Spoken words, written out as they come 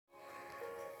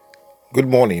Good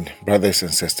morning, brothers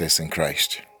and sisters in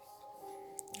Christ.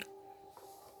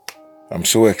 I'm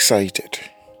so excited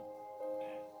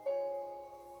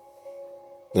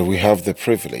that we have the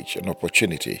privilege and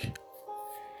opportunity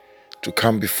to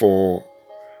come before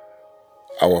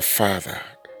our Father,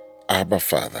 Abba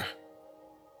Father,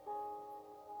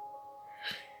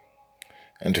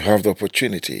 and to have the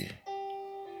opportunity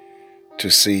to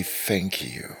say thank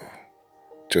you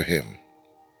to Him.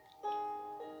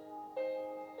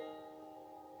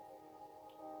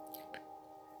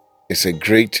 It's a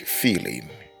great feeling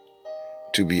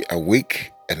to be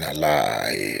awake and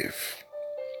alive.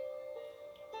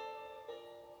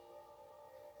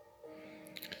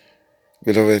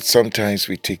 Beloved, sometimes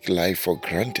we take life for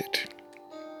granted.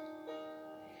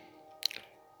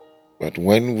 But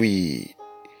when we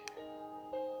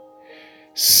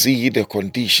see the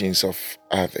conditions of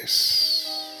others,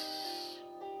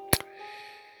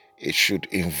 it should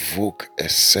invoke a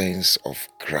sense of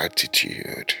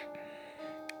gratitude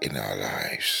in our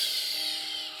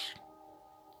lives.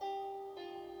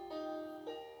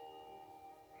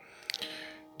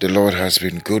 The Lord has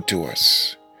been good to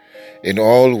us in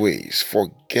all ways.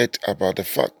 Forget about the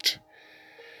fact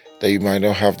that you might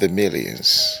not have the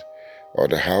millions or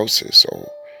the houses,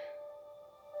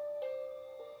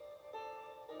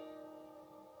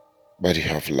 but you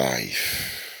have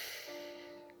life.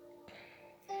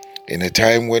 In a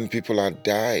time when people are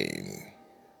dying,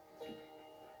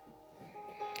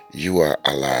 you are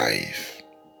alive.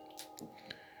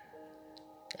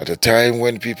 At a time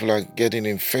when people are getting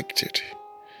infected,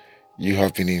 you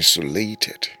have been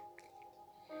insulated.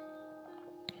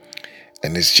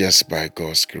 And it's just by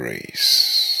God's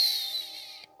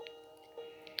grace.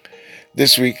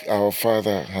 This week, our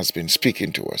Father has been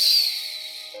speaking to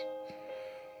us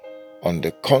on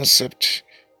the concept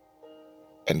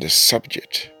and the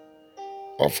subject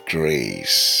of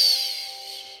grace.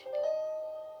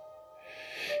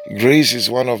 Grace is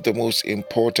one of the most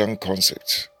important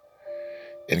concepts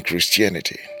in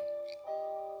Christianity.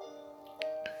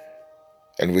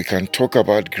 And we can talk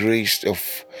about grace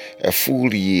of a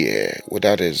full year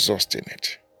without exhausting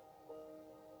it.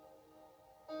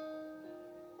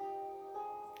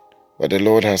 But the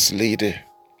Lord has laid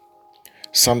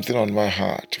something on my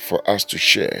heart for us to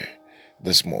share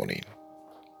this morning.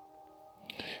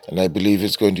 And I believe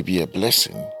it's going to be a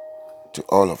blessing to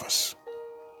all of us.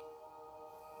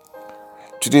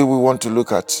 Today we want to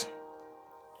look at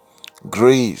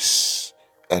grace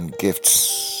and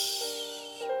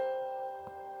gifts.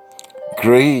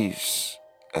 Grace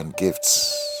and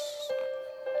gifts.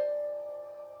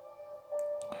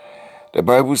 The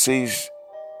Bible says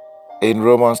in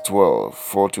Romans 12,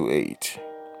 4-8,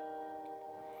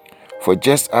 "For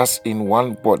just as in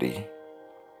one body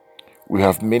we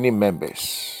have many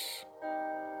members,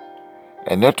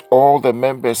 and not all the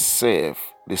members serve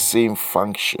the same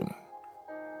function,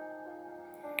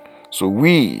 so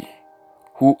we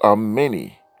who are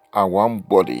many are one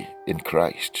body in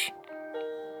Christ.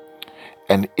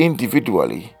 And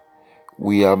individually,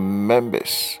 we are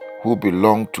members who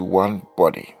belong to one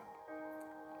body."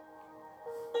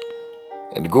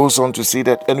 And it goes on to say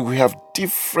that, "And we have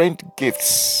different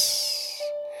gifts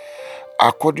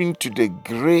according to the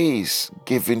grace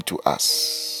given to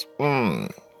us." I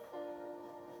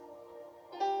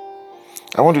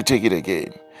want to take it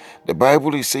again. The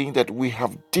Bible is saying that we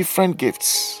have different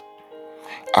gifts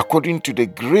according to the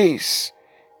grace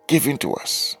given to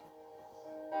us.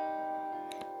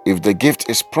 If the gift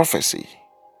is prophecy,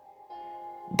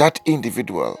 that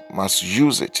individual must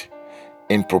use it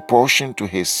in proportion to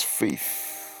his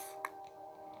faith.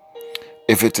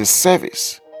 If it is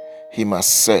service, he must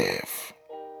serve.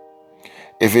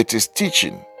 If it is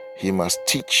teaching, he must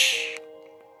teach.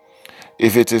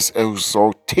 If it is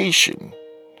exaltation,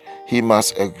 he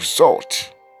must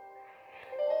exalt.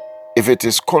 If it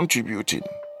is contributing,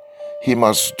 he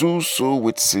must do so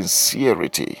with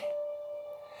sincerity.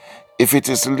 If it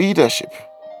is leadership,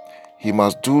 he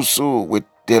must do so with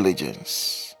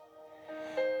diligence.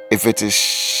 If it is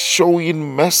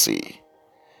showing mercy,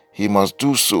 he must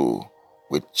do so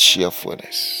with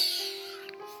cheerfulness.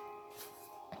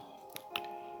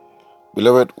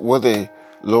 Beloved, what the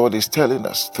Lord is telling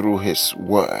us through His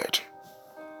word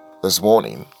this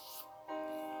morning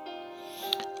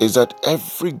is that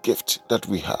every gift that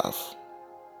we have,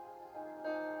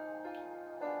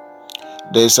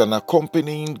 there is an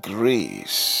accompanying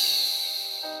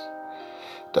grace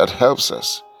that helps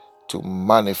us to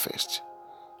manifest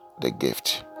the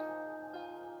gift.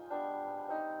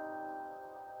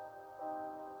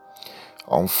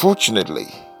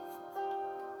 Unfortunately,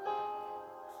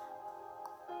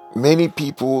 many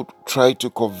people try to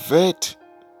convert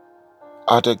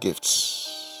other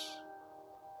gifts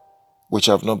which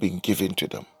have not been given to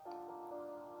them.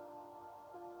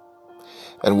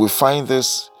 And we find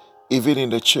this even in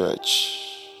the church.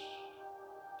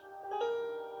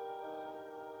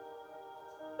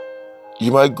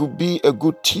 You might be a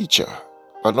good teacher,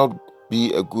 but not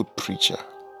be a good preacher.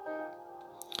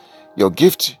 Your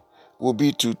gift will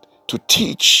be to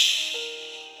teach.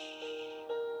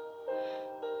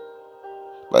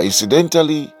 But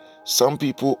incidentally, some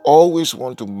people always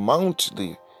want to mount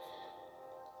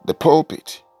the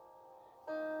pulpit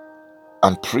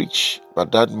and preach,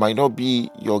 but that might not be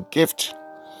your gift.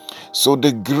 So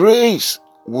the grace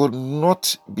will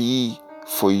not be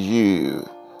for you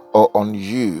or on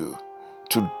you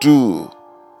to do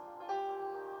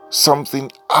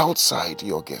something outside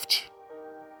your gift.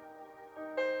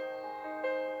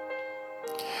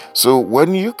 So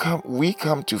when we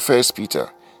come to 1 Peter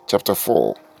chapter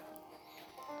 4,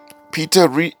 Peter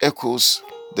re-echoes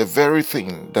the very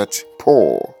thing that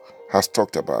Paul has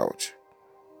talked about.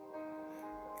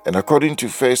 And according to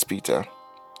 1 Peter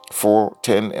 4,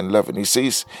 10 and 11, he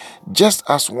says, just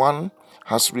as one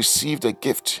has received a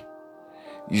gift,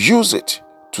 use it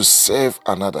to serve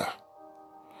another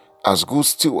as good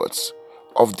stewards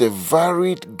of the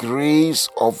varied grace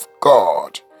of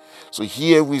God. So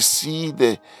here we see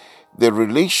the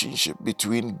relationship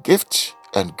between gift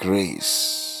and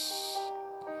grace.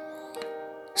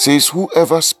 It says,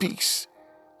 whoever speaks,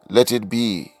 let it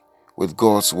be with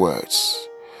God's words.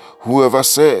 Whoever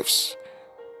serves,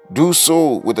 do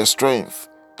so with the strength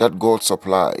that God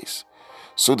supplies,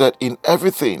 so that in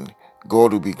everything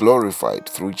God will be glorified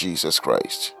through Jesus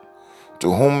Christ,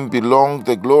 to whom belong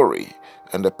the glory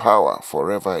and the power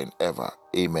forever and ever.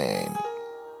 Amen.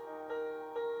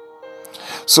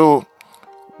 So,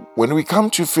 when we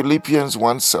come to Philippians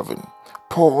 1:7,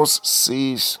 Paul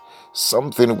says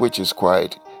something which is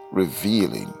quite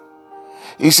revealing.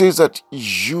 He says that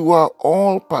you are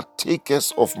all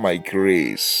partakers of my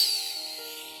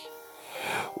grace.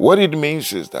 What it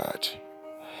means is that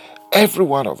every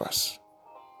one of us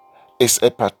is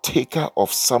a partaker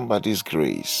of somebody's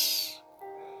grace.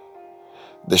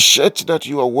 The shirt that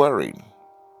you are wearing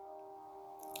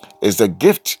is the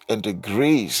gift and the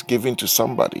grace given to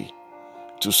somebody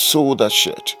to sew that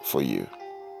shirt for you.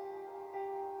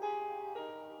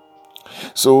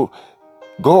 So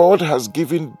God has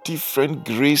given different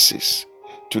graces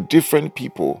to different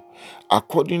people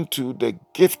according to the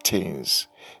giftings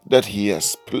that He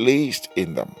has placed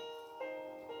in them.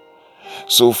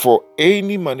 So for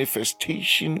any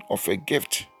manifestation of a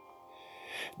gift,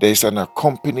 there is an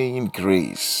accompanying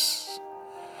grace.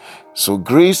 So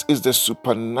grace is the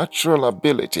supernatural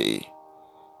ability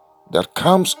that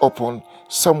comes upon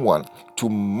someone to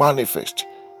manifest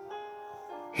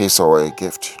his or her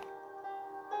gift.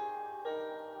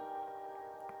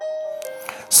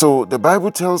 So the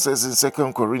Bible tells us in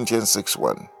 2 Corinthians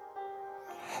 6:1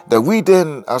 that we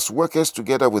then, as workers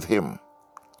together with Him,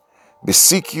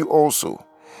 beseech you also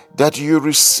that you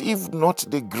receive not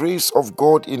the grace of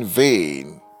God in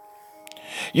vain.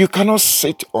 You cannot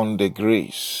sit on the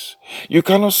grace. You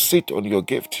cannot sit on your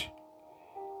gift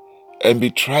and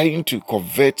be trying to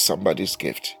covet somebody's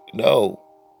gift. No.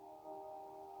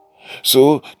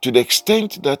 So to the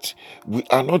extent that we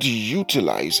are not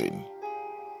utilizing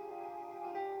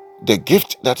the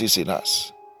gift that is in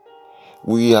us,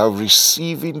 we are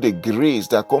receiving the grace,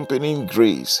 the accompanying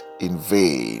grace, in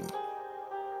vain.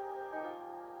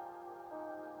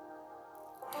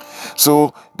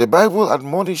 So the Bible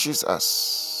admonishes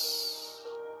us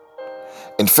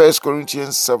in 1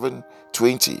 Corinthians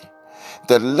 7:20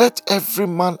 that let every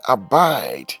man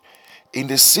abide in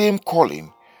the same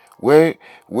calling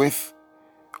wherewith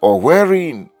or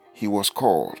wherein he was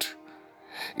called.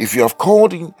 If you have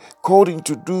called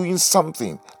into doing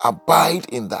something, abide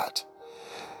in that.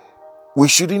 We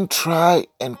shouldn't try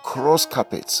and cross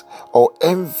carpets or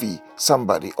envy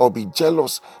somebody or be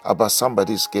jealous about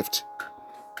somebody's gift.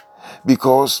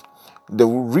 Because the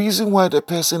reason why the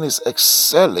person is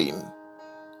excelling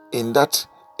in that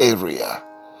area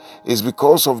is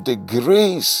because of the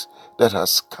grace that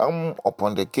has come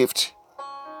upon the gift.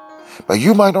 But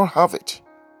you might not have it.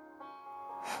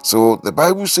 So the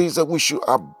Bible says that we should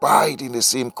abide in the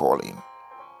same calling.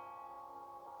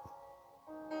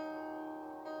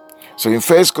 So in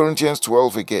 1 Corinthians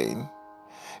 12 again,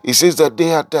 it says that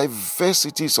there are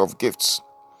diversities of gifts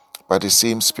by the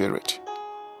same Spirit.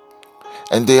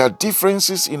 And there are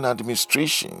differences in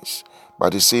administrations by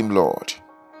the same Lord.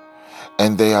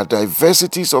 And there are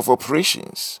diversities of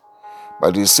operations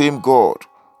by the same God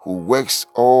who works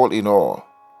all in all.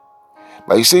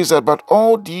 But he says that, but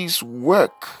all these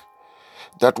work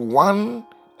that one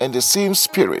and the same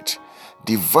Spirit,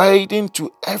 dividing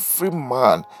to every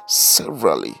man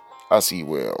severally as he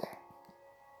will.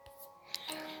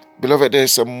 Beloved, there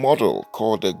is a model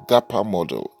called the GAPA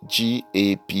model,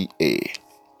 G-A-P-A,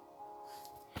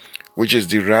 which is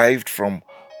derived from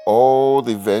all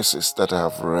the verses that I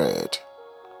have read.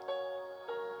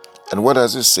 And what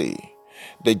does it say?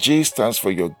 The J stands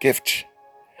for your gift,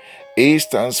 A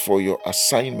stands for your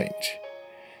assignment,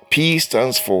 P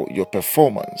stands for your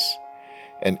performance,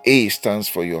 and A stands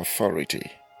for your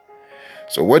authority.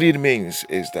 So what it means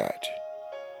is that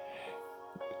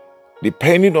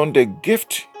depending on the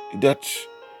gift that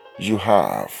you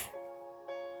have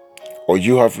or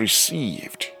you have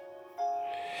received,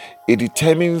 it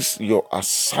determines your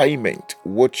assignment,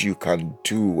 what you can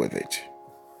do with it.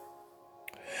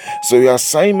 So your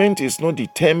assignment is not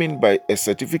determined by a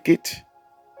certificate.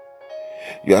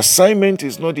 Your assignment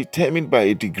is not determined by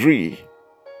a degree.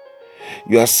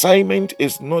 Your assignment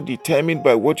is not determined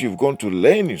by what you've gone to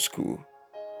learn in school.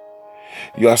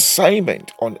 Your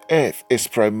assignment on earth is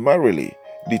primarily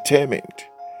determined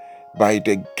by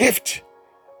the gift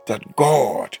that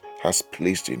God has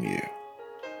placed in you.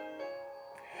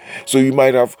 So you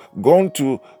might have gone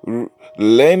to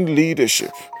learn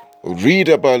leadership, read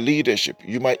about leadership.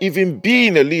 You might even be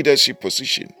in a leadership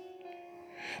position,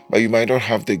 but you might not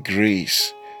have the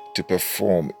grace to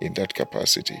perform in that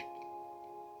capacity.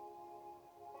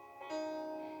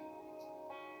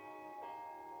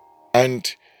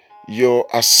 And your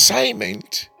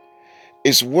assignment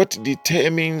is what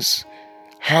determines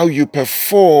how you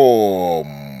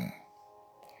perform.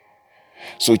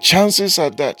 So chances are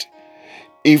that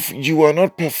if you are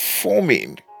not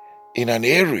performing in an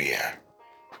area,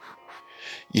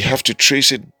 you have to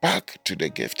trace it back to the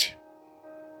gift.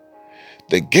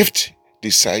 The gift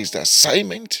decides the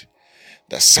assignment.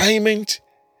 The assignment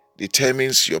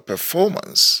determines your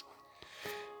performance.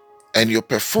 And your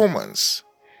performance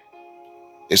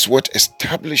is what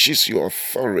establishes your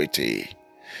authority.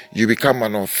 You become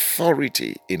an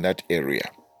authority in that area.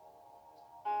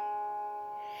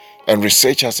 And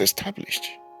research has established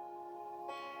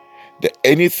that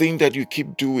anything that you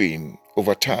keep doing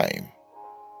over time,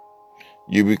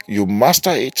 you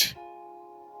master it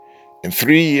in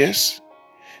 3 years,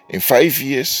 in 5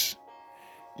 years,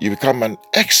 you become an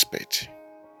expert.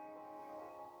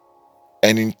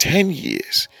 And in 10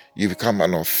 years, you become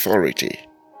an authority.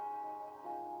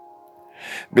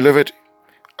 Beloved,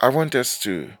 I want us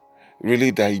to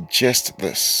really digest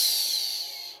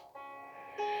this.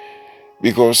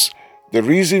 Because the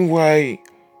reason why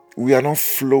we are not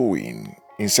flowing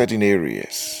in certain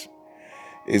areas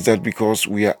is that because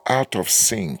we are out of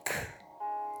sync.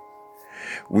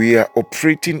 We are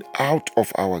operating out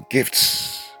of our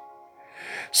gifts.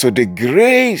 So the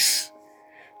grace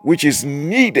which is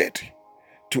needed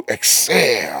to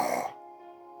excel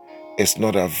is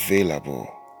not available.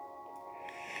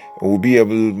 We'll be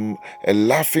a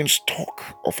laughing stock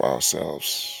of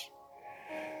ourselves.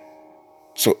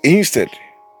 So instead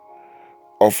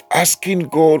of asking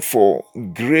God for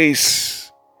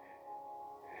grace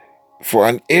for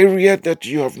an area that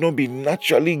you have not been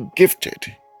naturally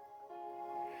gifted,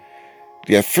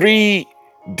 there are 3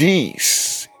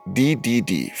 D's,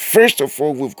 D. First of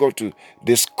all, we've got to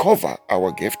discover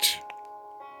our gift.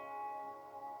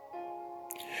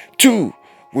 2,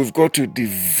 we've got to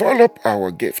develop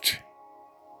our gift.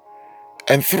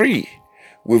 And 3,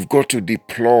 we've got to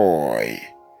deploy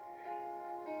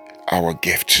our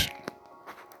gift.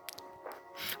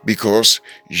 Because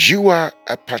you are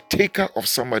a partaker of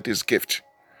somebody's gift.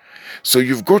 So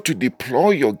you've got to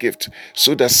deploy your gift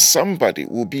so that somebody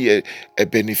will be a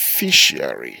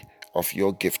beneficiary of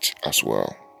your gift as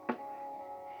well.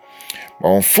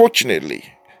 But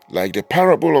unfortunately, like the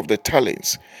parable of the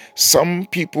talents, some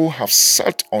people have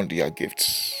sat on their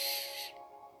gifts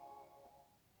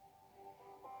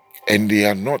and they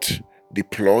are not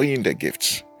deploying the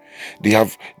gifts.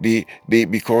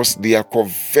 Because they are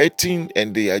coveting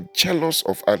and they are jealous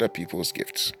of other people's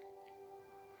gifts.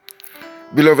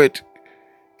 Beloved,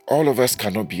 all of us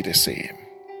cannot be the same.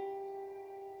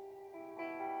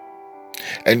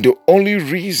 And the only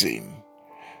reason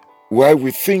why we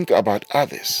think about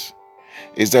others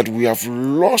is that we have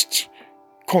lost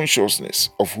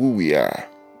consciousness of who we are.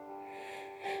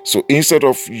 So instead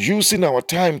of using our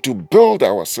time to build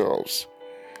ourselves,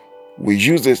 we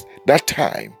use that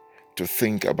time to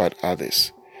think about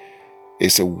others.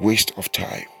 It's a waste of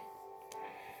time.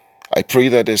 I pray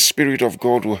that the Spirit of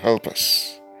God will help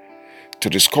us to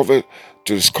discover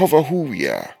who we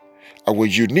are, our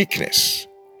uniqueness.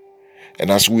 And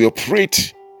as we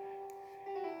operate,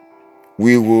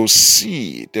 we will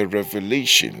see the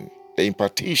revelation, the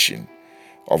impartation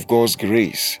of God's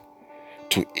grace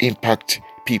to impact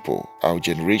people, our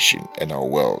generation, and our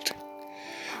world.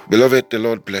 Beloved, the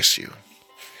Lord bless you.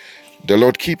 The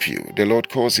Lord keep you. The Lord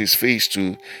cause his face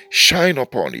to shine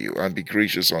upon you and be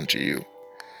gracious unto you.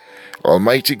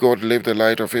 Almighty God, lift the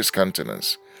light of his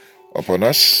countenance upon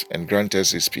us and grant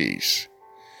us his peace.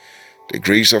 The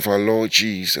grace of our Lord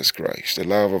Jesus Christ, the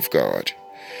love of God,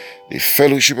 the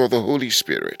fellowship of the Holy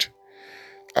Spirit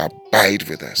abide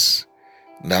with us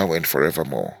now and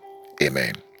forevermore.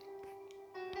 Amen.